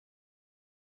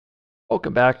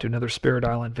Welcome back to another Spirit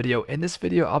Island video. In this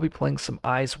video, I'll be playing some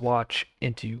Eyes Watch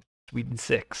into Sweden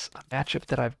 6, a matchup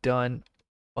that I've done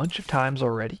a bunch of times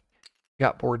already.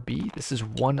 Got board B. This is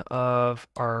one of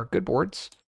our good boards,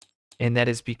 and that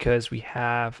is because we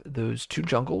have those two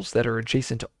jungles that are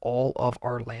adjacent to all of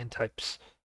our land types.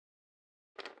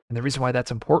 And the reason why that's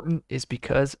important is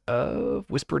because of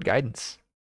Whispered Guidance.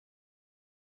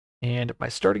 And my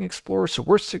starting explorer, so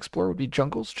worst explorer would be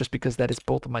jungles, just because that is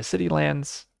both of my city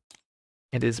lands.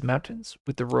 And is mountains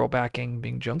with the royal backing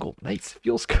being jungle. Nice.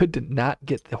 Feels good to not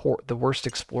get the worst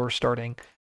explorer starting.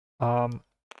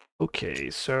 Okay,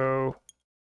 so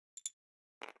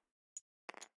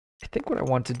I think what I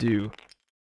want to do.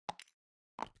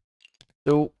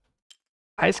 So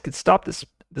I could stop this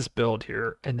build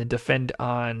here and then defend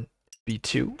on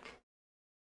B2.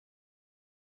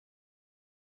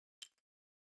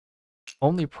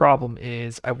 Only problem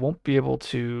is I won't be able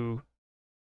to.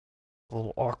 A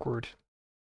little awkward.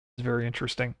 It's very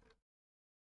interesting.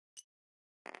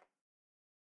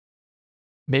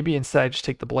 Maybe instead I just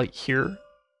take the blight here.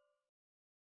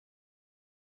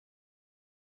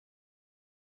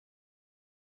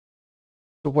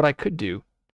 So what I could do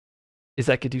is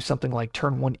I could do something like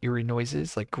turn 1 Eerie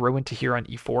Noises, like grow into here on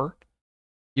E4.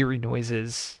 Eerie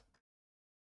Noises,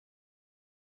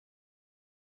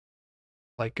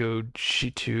 like go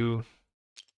G2.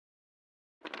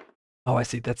 Oh, I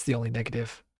see. That's the only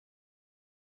negative.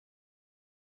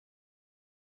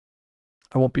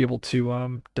 I won't be able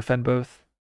to defend both.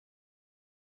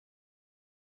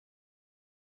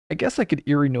 I guess I could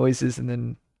Eerie Noises and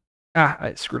then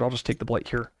screwed. I'll just take the blight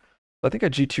here. So I think I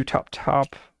G2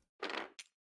 top.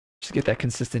 Just to get that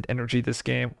consistent energy this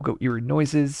game. We'll go Eerie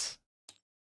Noises.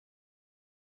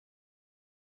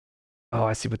 Oh,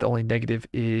 I see what the only negative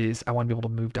is. I want to be able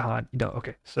to move Dahan. No,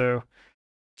 okay. So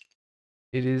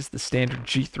it is the standard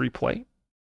G3 play.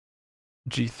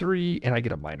 G3, and I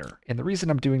get a minor. And the reason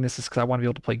I'm doing this is because I want to be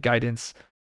able to play Guidance,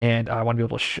 and I want to be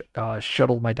able to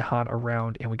shuttle my Dahan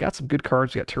around. And we got some good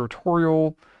cards. We got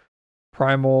Territorial,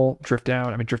 Primal, Drift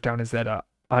Down. I mean, Drift Down is that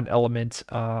on element.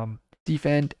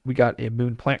 Defend. We got a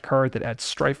Moon Plant card that adds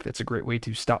Strife. That's a great way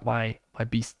to stop my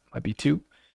B2.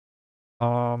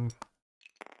 Oh,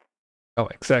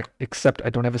 except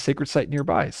I don't have a Sacred Site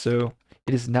nearby, so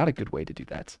it is not a good way to do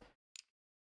that.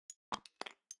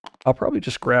 I'll probably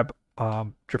just grab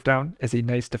Drift Down as a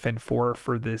nice defend 4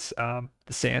 for this the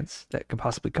sands that can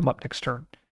possibly come up next turn.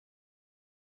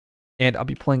 And I'll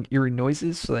be playing Eerie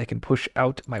Noises so that I can push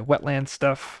out my wetland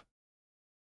stuff.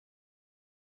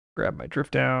 Grab my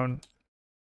Drift Down.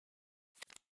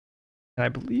 And I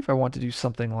believe I want to do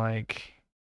something like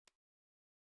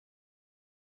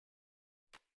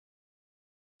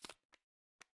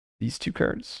these two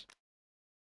cards.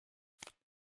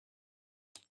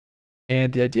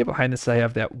 And the idea behind this, I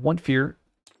have that one fear,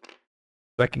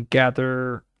 so I can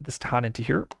gather this Dahan into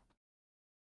here.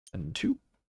 And 2.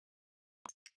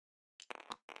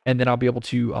 And then I'll be able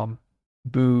to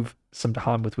move some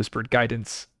Dahan with Whispered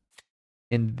Guidance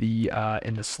in the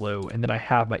slow. And then I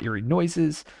have my Eerie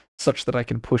Noises, such that I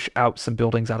can push out some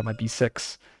buildings out of my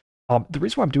B6. The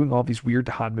reason why I'm doing all these weird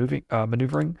Dahan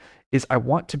maneuvering is I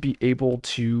want to be able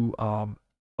to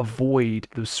avoid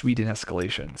those Sweden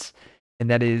escalations. And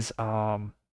that is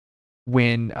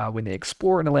when they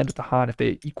explore in a land with Dahan, if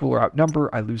they equal or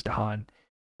outnumber, I lose Dahan.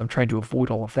 I'm trying to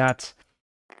avoid all of that.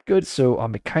 Good, so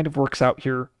it kind of works out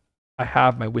here. I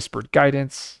have my Whispered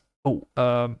Guidance. Oh,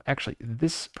 actually,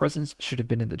 this presence should have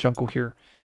been in the jungle here.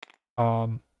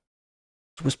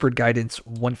 Whispered Guidance,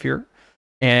 1 fear.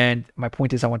 And my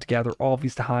point is I want to gather all of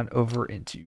these Dahan over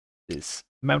into this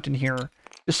mountain here,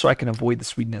 just so I can avoid the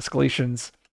Sweden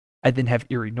escalations. I then have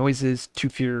Eerie Noises, 2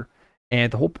 fear. And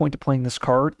the whole point of playing this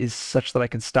card is such that I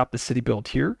can stop the city build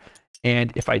here.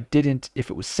 And if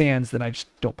it was sands, then I just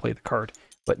don't play the card.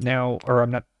 But now, or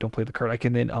don't play the card. I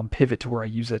can then pivot to where I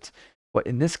use it. But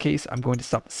in this case, I'm going to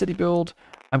stop the city build.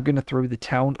 I'm going to throw the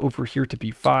town over here to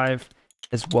B5,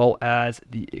 as well as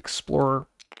the explorer.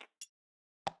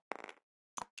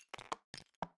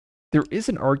 There is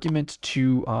an argument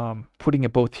to putting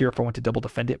it both here if I want to double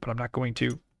defend it, but I'm not going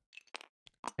to.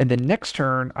 And then next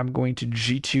turn, I'm going to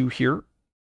G2 here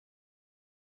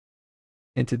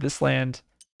into this land.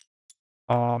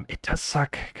 It does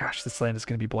suck. Gosh, this land is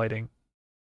going to be blighting.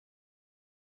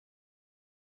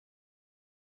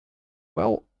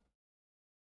 Well,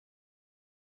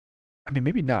 I mean,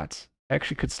 maybe not. I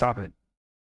actually could stop it.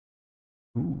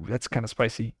 Ooh, that's kind of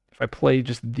spicy. If I play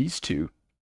just these two.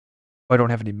 Oh, I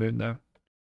don't have any moon, though.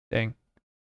 Dang.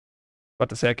 About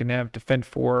to say I can have defend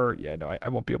 4. Yeah, no, I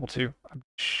won't be able to. I'm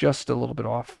just a little bit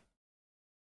off.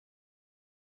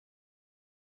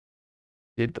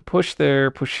 Did the push there,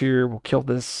 push here. We'll kill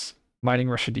this mining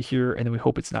rush into here, and then we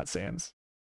hope it's not sands.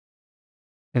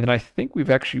 And then I think we've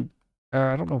actually,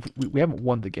 I don't know if we haven't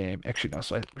won the game. Actually, no,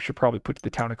 so we should probably put the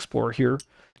town explorer here.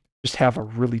 Just have a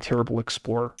really terrible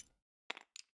explorer.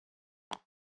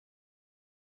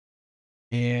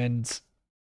 And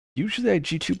usually I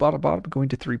G2 bottom bottom, going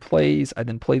to 3 plays. I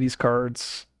then play these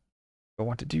cards. If I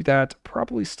want to do that,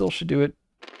 probably still should do it.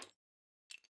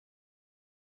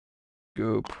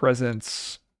 Go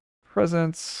presence,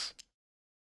 presence.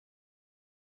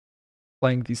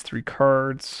 Playing these 3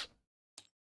 cards.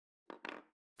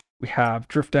 We have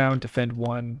drift down, defend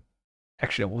 1.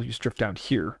 Actually, no, we'll use drift down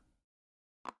here.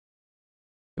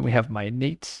 Then we have my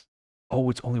innate. Oh,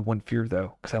 it's only 1 fear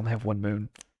though, because I only have 1 moon.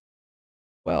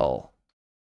 Well,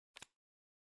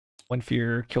 1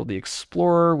 fear, kill the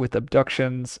explorer with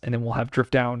abductions, and then we'll have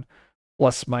drift down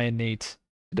plus my innate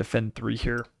to defend 3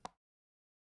 here.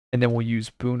 And then we'll use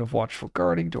boon of watchful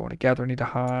guarding. Do I want to gather any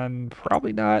Dahan?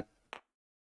 Probably not.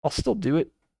 I'll still do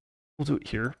it. We'll do it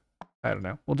here. I don't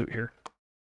know. We'll do it here.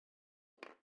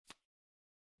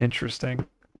 Interesting.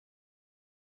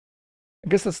 I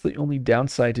guess that's the only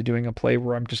downside to doing a play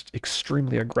where I'm just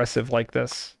extremely aggressive like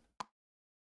this.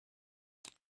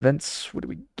 Events, what do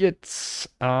we get?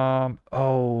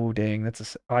 Oh, dang,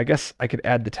 that's a... I guess I could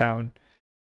add the town,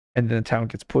 and then the town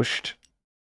gets pushed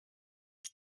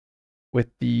with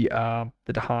the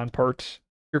Dahan part.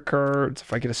 Your cards,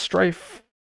 if I get a strife...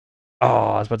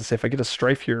 Oh, I was about to say, if I get a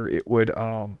strife here, it would,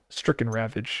 Stricken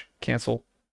Ravage, cancel.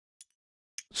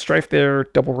 Strife there,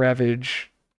 double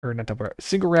Ravage, or not double,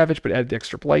 single Ravage, but add the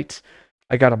extra Blight.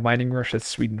 I got a Mining Rush, that's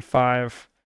Sweden 5.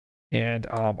 And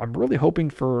I'm really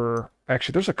hoping for...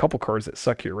 Actually, there's a couple cards that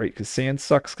suck here, right? Because Sand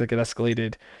sucks because I get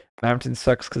escalated. Mountain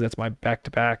sucks because that's my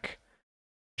back-to-back.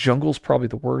 Jungle's probably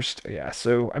the worst. Yeah,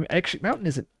 so, I mean, actually, Mountain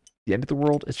isn't the end of the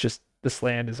world. It's just this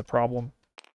land is a problem.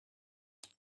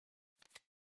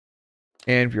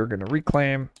 And we're going to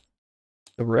reclaim.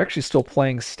 So we're actually still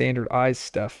playing standard eyes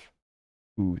stuff.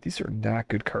 Ooh, these are not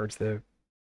good cards, though.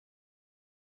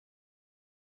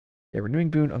 Yeah, Renewing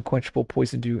Boon, Unquenchable,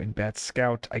 Poison Dew, and Bat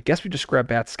Scout. I guess we just grab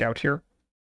Bat Scout here.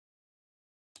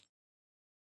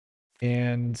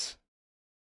 And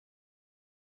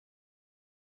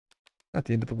not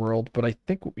the end of the world, but I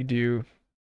think what we do,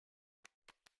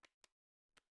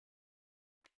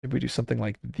 if we do something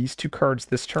like these 2 cards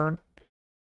this turn,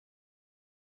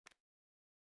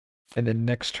 and then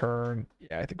next turn,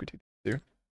 yeah, I think we do.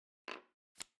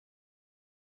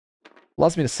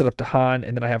 Allows me to set up Dahan,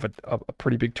 and then I have a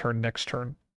pretty big turn next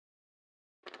turn.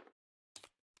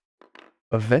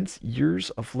 Events Years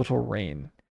of Little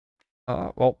Rain.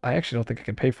 Well, I actually don't think I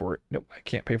can pay for it. Nope, I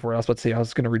can't pay for it. I was about to say I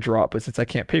was going to redraw it, but since I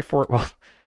can't pay for it, well,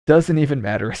 doesn't even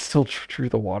matter. I still drew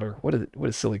the water. What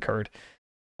a silly card.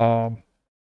 I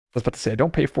was about to say I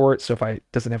don't pay for it, so if it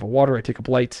doesn't have a water, I take a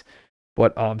blight.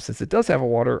 But since it does have a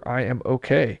water, I am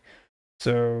okay.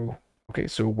 So, okay,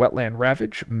 so Wetland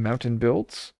Ravage, Mountain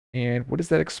builds, and what is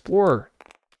that Explorer?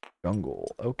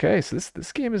 Jungle. Okay, so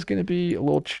this game is going to be a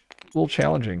little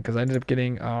challenging because I ended up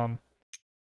getting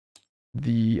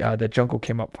that jungle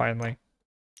came up finally.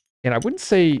 And I wouldn't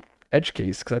say edge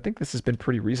case, because I think this has been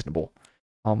pretty reasonable.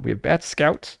 We have Bat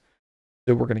Scout,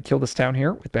 so we're going to kill this town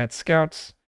here with Bat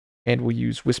Scouts, and we'll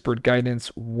use Whispered Guidance,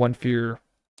 1 fear,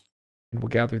 and we'll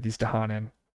gather these Dahan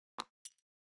in.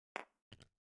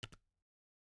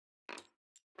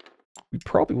 We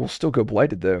probably will still go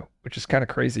Blighted, though, which is kind of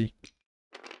crazy.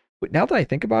 But now that I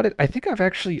think about it, I think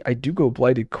I do go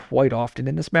Blighted quite often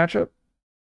in this matchup.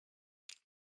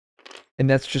 And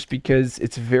that's just because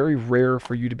it's very rare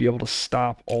for you to be able to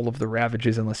stop all of the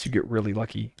Ravages unless you get really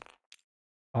lucky.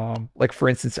 Like, for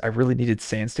instance, I really needed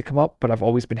Sands to come up, but I've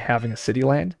always been having a City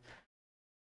land.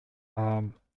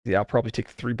 Yeah, I'll probably take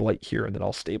 3 Blight here, and then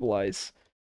I'll stabilize.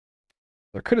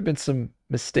 There could have been some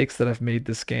mistakes that I've made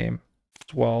this game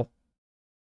as well.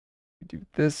 Do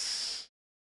this.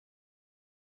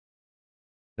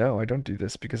 No, I don't do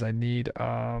this because I need,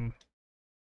 I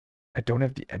don't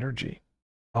have the energy.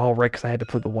 Oh, right, because I had to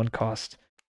play the 1 cost.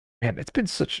 Man, it's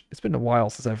been a while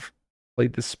since I've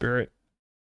played this spirit.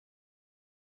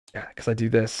 Yeah, because I do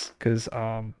this, because,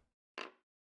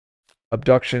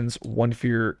 abductions, 1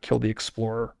 fear, kill the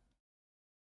explorer.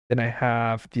 Then I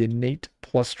have the innate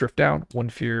plus drift down, 1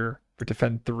 fear for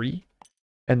defend 3.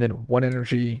 And then 1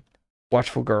 energy,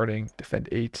 watchful guarding, defend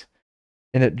 8.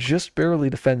 And it just barely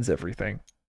defends everything.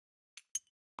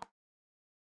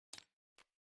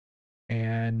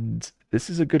 And this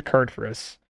is a good card for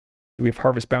us. We have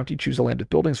Harvest Bounty, choose a land with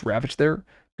buildings, Ravage there. I'm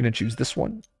going to choose this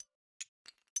one.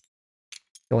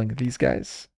 Killing these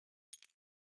guys.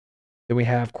 Then we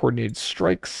have Coordinated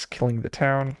Strikes, killing the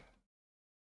town.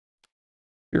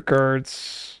 Your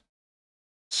cards.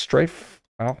 Strife.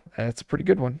 Well, that's a pretty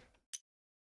good one.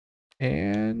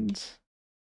 And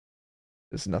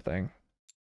there's nothing.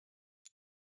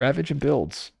 Ravage and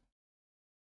builds.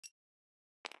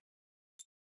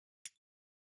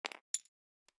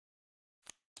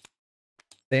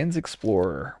 Sands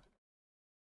Explorer.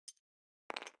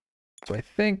 So I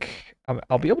think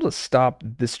I'll be able to stop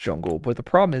this jungle, but the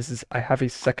problem is I have a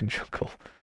second jungle.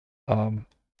 Um,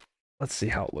 let's see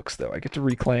how it looks though. I get to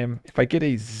reclaim. If I get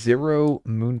a 0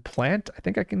 moon plant, I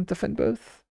think I can defend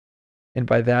both. And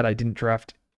by that, I didn't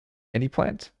draft any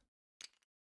plant.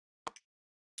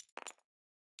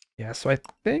 Yeah, so I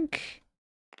think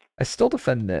I still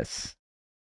defend this.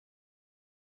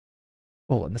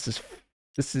 Oh, and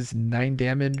this is 9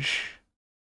 damage.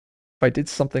 If I did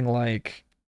something like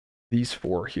these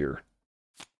 4 here,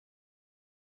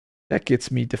 that gets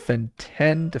me defend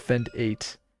 10, defend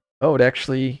 8. Oh, it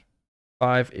actually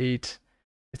 5, 8.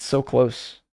 It's so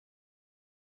close.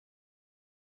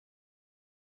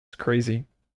 It's crazy.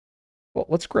 Well,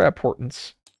 let's grab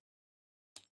Portents.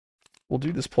 We'll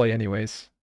do this play anyways.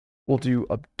 We'll do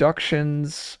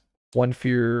Abductions, 1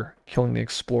 Fear, Killing the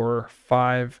Explorer,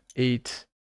 5, 8,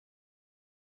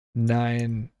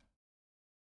 9,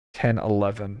 10,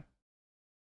 11.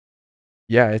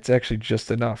 Yeah, it's actually just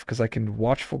enough because I can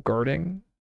Watchful Guarding,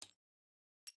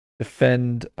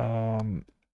 defend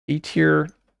 8 here,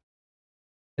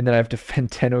 and then I have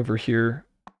defend 10 over here.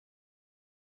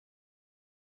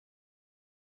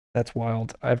 That's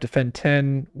wild. I have defend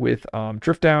 10 with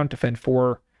drift down, defend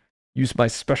 4, use my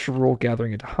special rule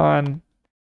gathering into Han.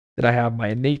 Then I have my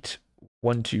innate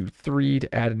 1, 2, 3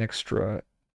 to add an extra.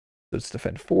 So it's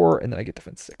defend 4, and then I get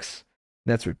defend 6.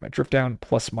 And that's with my drift down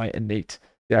plus my innate.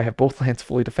 Yeah, I have both lands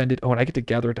fully defended. Oh, and I get to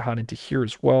gather into Han into here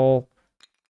as well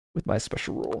with my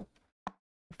special rule.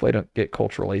 Hopefully I don't get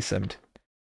cultural asymmed.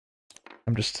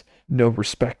 I'm just no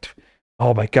respect.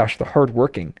 Oh my gosh, the hard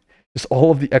working. Just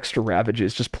all of the extra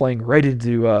ravages just playing right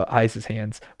into Eyes'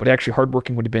 hands. But actually,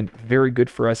 hardworking would have been very good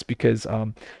for us because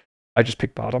I just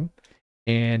picked bottom,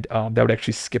 and that would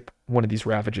actually skip one of these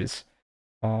ravages.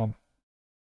 But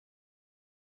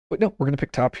no, we're gonna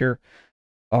pick top here.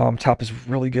 Top is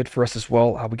really good for us as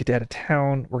well. We get to add a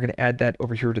town. We're gonna add that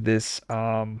over here to this.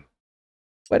 Add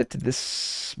it to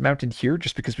this mountain here,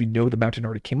 just because we know the mountain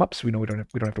already came up, so we know we don't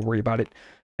have to worry about it.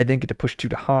 I then get to push 2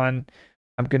 to Han.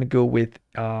 I'm gonna go with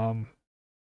 2,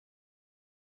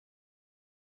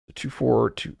 4,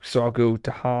 2. So I'll go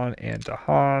to Han and to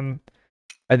Han,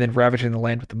 and then ravaging the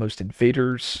land with the most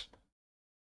invaders.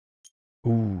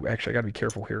 Ooh, actually, I gotta be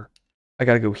careful here. I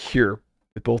gotta go here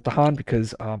with both the Han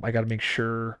because I gotta make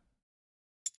sure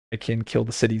I can kill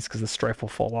the cities because the strife will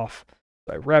fall off.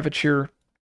 So I ravage here.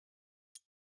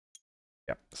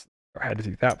 Yep, I had to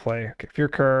do that play. Okay, fear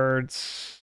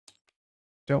cards.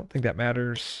 Don't think that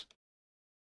matters.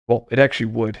 Well, it actually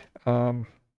would.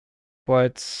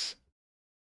 But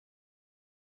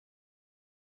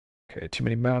okay, too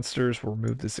many monsters. We'll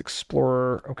remove this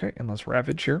explorer. Okay, and let's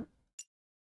ravage here.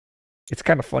 It's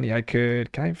kind of funny. Can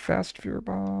I fast fear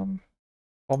bomb?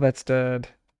 All that's dead.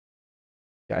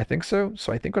 Yeah, I think so.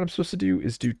 So I think what I'm supposed to do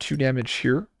is do 2 damage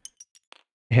here,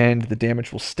 and the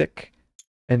damage will stick.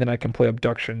 And then I can play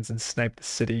abductions and snipe the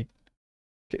city.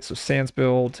 Okay, so Sands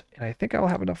build, and I think I'll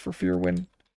have enough for Fear Win.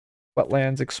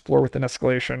 Wetlands, explore with an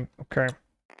escalation. Okay.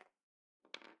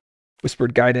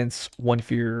 Whispered Guidance, 1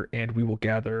 Fear, and we will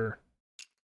gather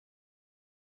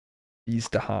these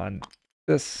Dahan.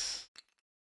 This.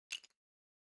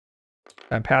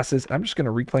 Time passes. I'm just going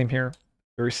to reclaim here.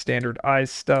 Very standard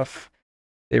Eyes stuff.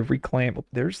 They reclaim. Oh,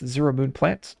 there's the 0 moon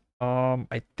plant.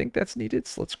 I think that's needed,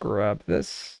 so let's grab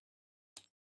this.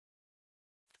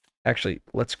 Actually,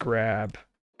 let's grab.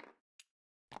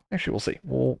 Actually, we'll see.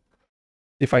 We'll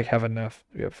if I have enough.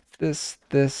 We have this,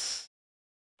 this,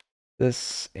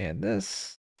 this, and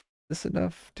this. This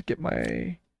enough to get my.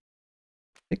 I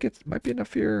think it might be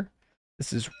enough here.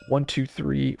 This is 1, 2,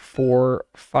 3, 4,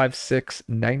 5, 6,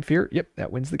 9 fear. Yep,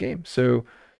 that wins the game. So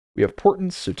we have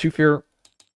portents, so 2 fear.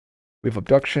 We have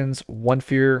abductions, 1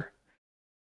 fear.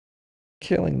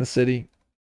 Killing the city.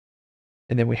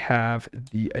 And then we have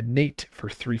the innate for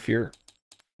 3 fear.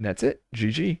 And that's it.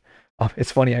 GG.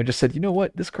 It's funny, I just said, you know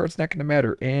what? This card's not going to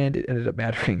matter. And it ended up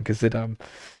mattering because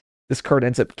this card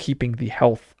ends up keeping the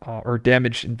health or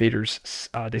damaged invaders.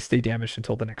 They stay damaged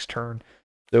until the next turn.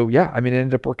 So yeah, I mean, it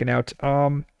ended up working out.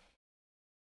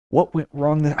 What went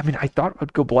wrong then? I mean, I thought it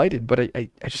would go blighted, but I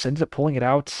just ended up pulling it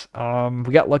out.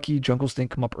 We got lucky. Jungles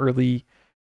didn't come up early.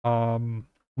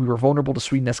 We were vulnerable to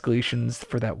Sweden escalations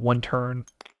for that 1 turn.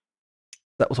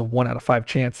 That was a 1 out of 5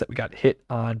 chance that we got hit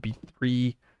on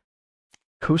B3.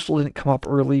 Coastal didn't come up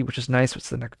early, which is nice. What's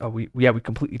the next? Oh, we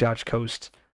completely dodged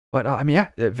Coast. But I mean, yeah,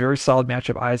 a very solid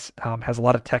matchup. Eyes has a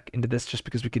lot of tech into this just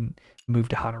because we can move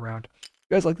Dahan around. If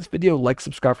you guys like this video, like,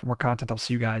 subscribe for more content. I'll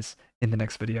see you guys in the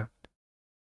next video.